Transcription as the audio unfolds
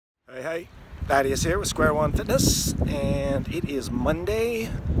Hey, Thaddeus here with SquareOne Fitness, and it is Monday,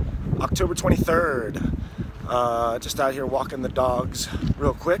 October 23rd. Just out here walking the dogs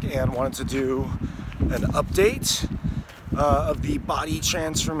real quick and wanted to do an update of the body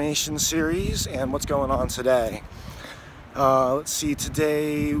transformation series and what's going on today. Let's see,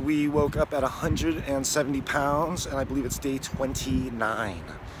 today we woke up at 170 pounds and I believe it's day 29.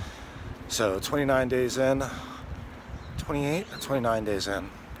 So 29 days in, 28? 29 days in.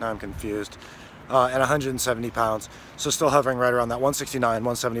 Now I'm confused. And 170 pounds. So still hovering right around that 169,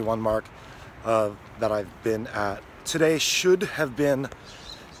 171 mark that I've been at. Today should have been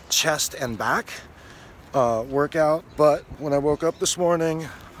chest and back workout, but when I woke up this morning,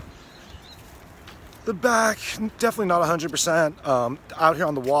 the back, definitely not 100%. Out here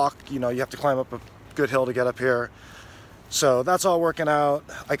on the walk, you know, you have to climb up a good hill to get up here. So that's all working out.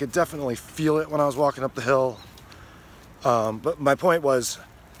 I could definitely feel it when I was walking up the hill. But my point was,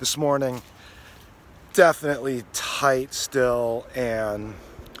 this morning, definitely tight still, and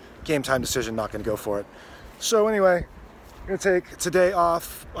game time decision, not going to go for it. So anyway, I'm going to take today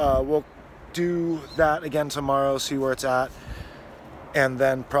off. We'll do that again tomorrow, see where it's at, and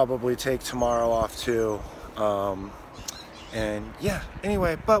then probably take tomorrow off too. And yeah,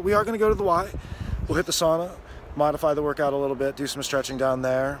 anyway, but we are going to go to the Y. We'll hit the sauna, modify the workout a little bit, do some stretching down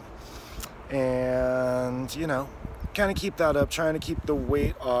there, and you know, kind of keep that up, trying to keep the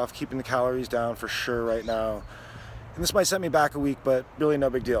weight off, keeping the calories down for sure right now. And this might set me back a week, but really no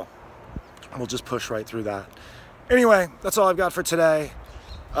big deal. We'll just push right through that. Anyway, that's all I've got for today.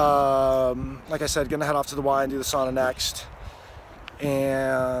 Like I said, gonna head off to the Y and do the sauna next.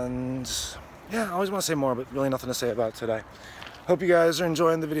 And yeah, I always want to say more, but really nothing to say about it today. Hope you guys are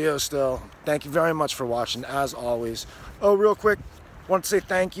enjoying the video still. Thank you very much for watching, as always. Oh, real quick, want to say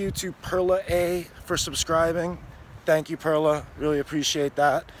thank you to Perla A for subscribing. Thank you, Perla. Really appreciate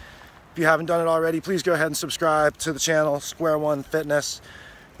that. If you haven't done it already, please go ahead and subscribe to the channel, SquareOne Fitness.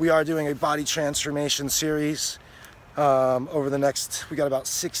 We are doing a body transformation series over the next, we got about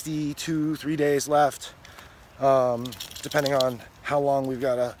 63 days left, depending on how long we've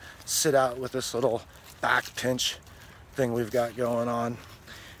got to sit out with this little back pinch thing we've got going on.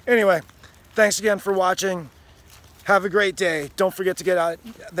 Anyway, thanks again for watching. Have a great day. Don't forget to get out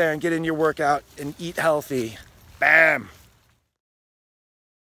there and get in your workout and eat healthy. Bam!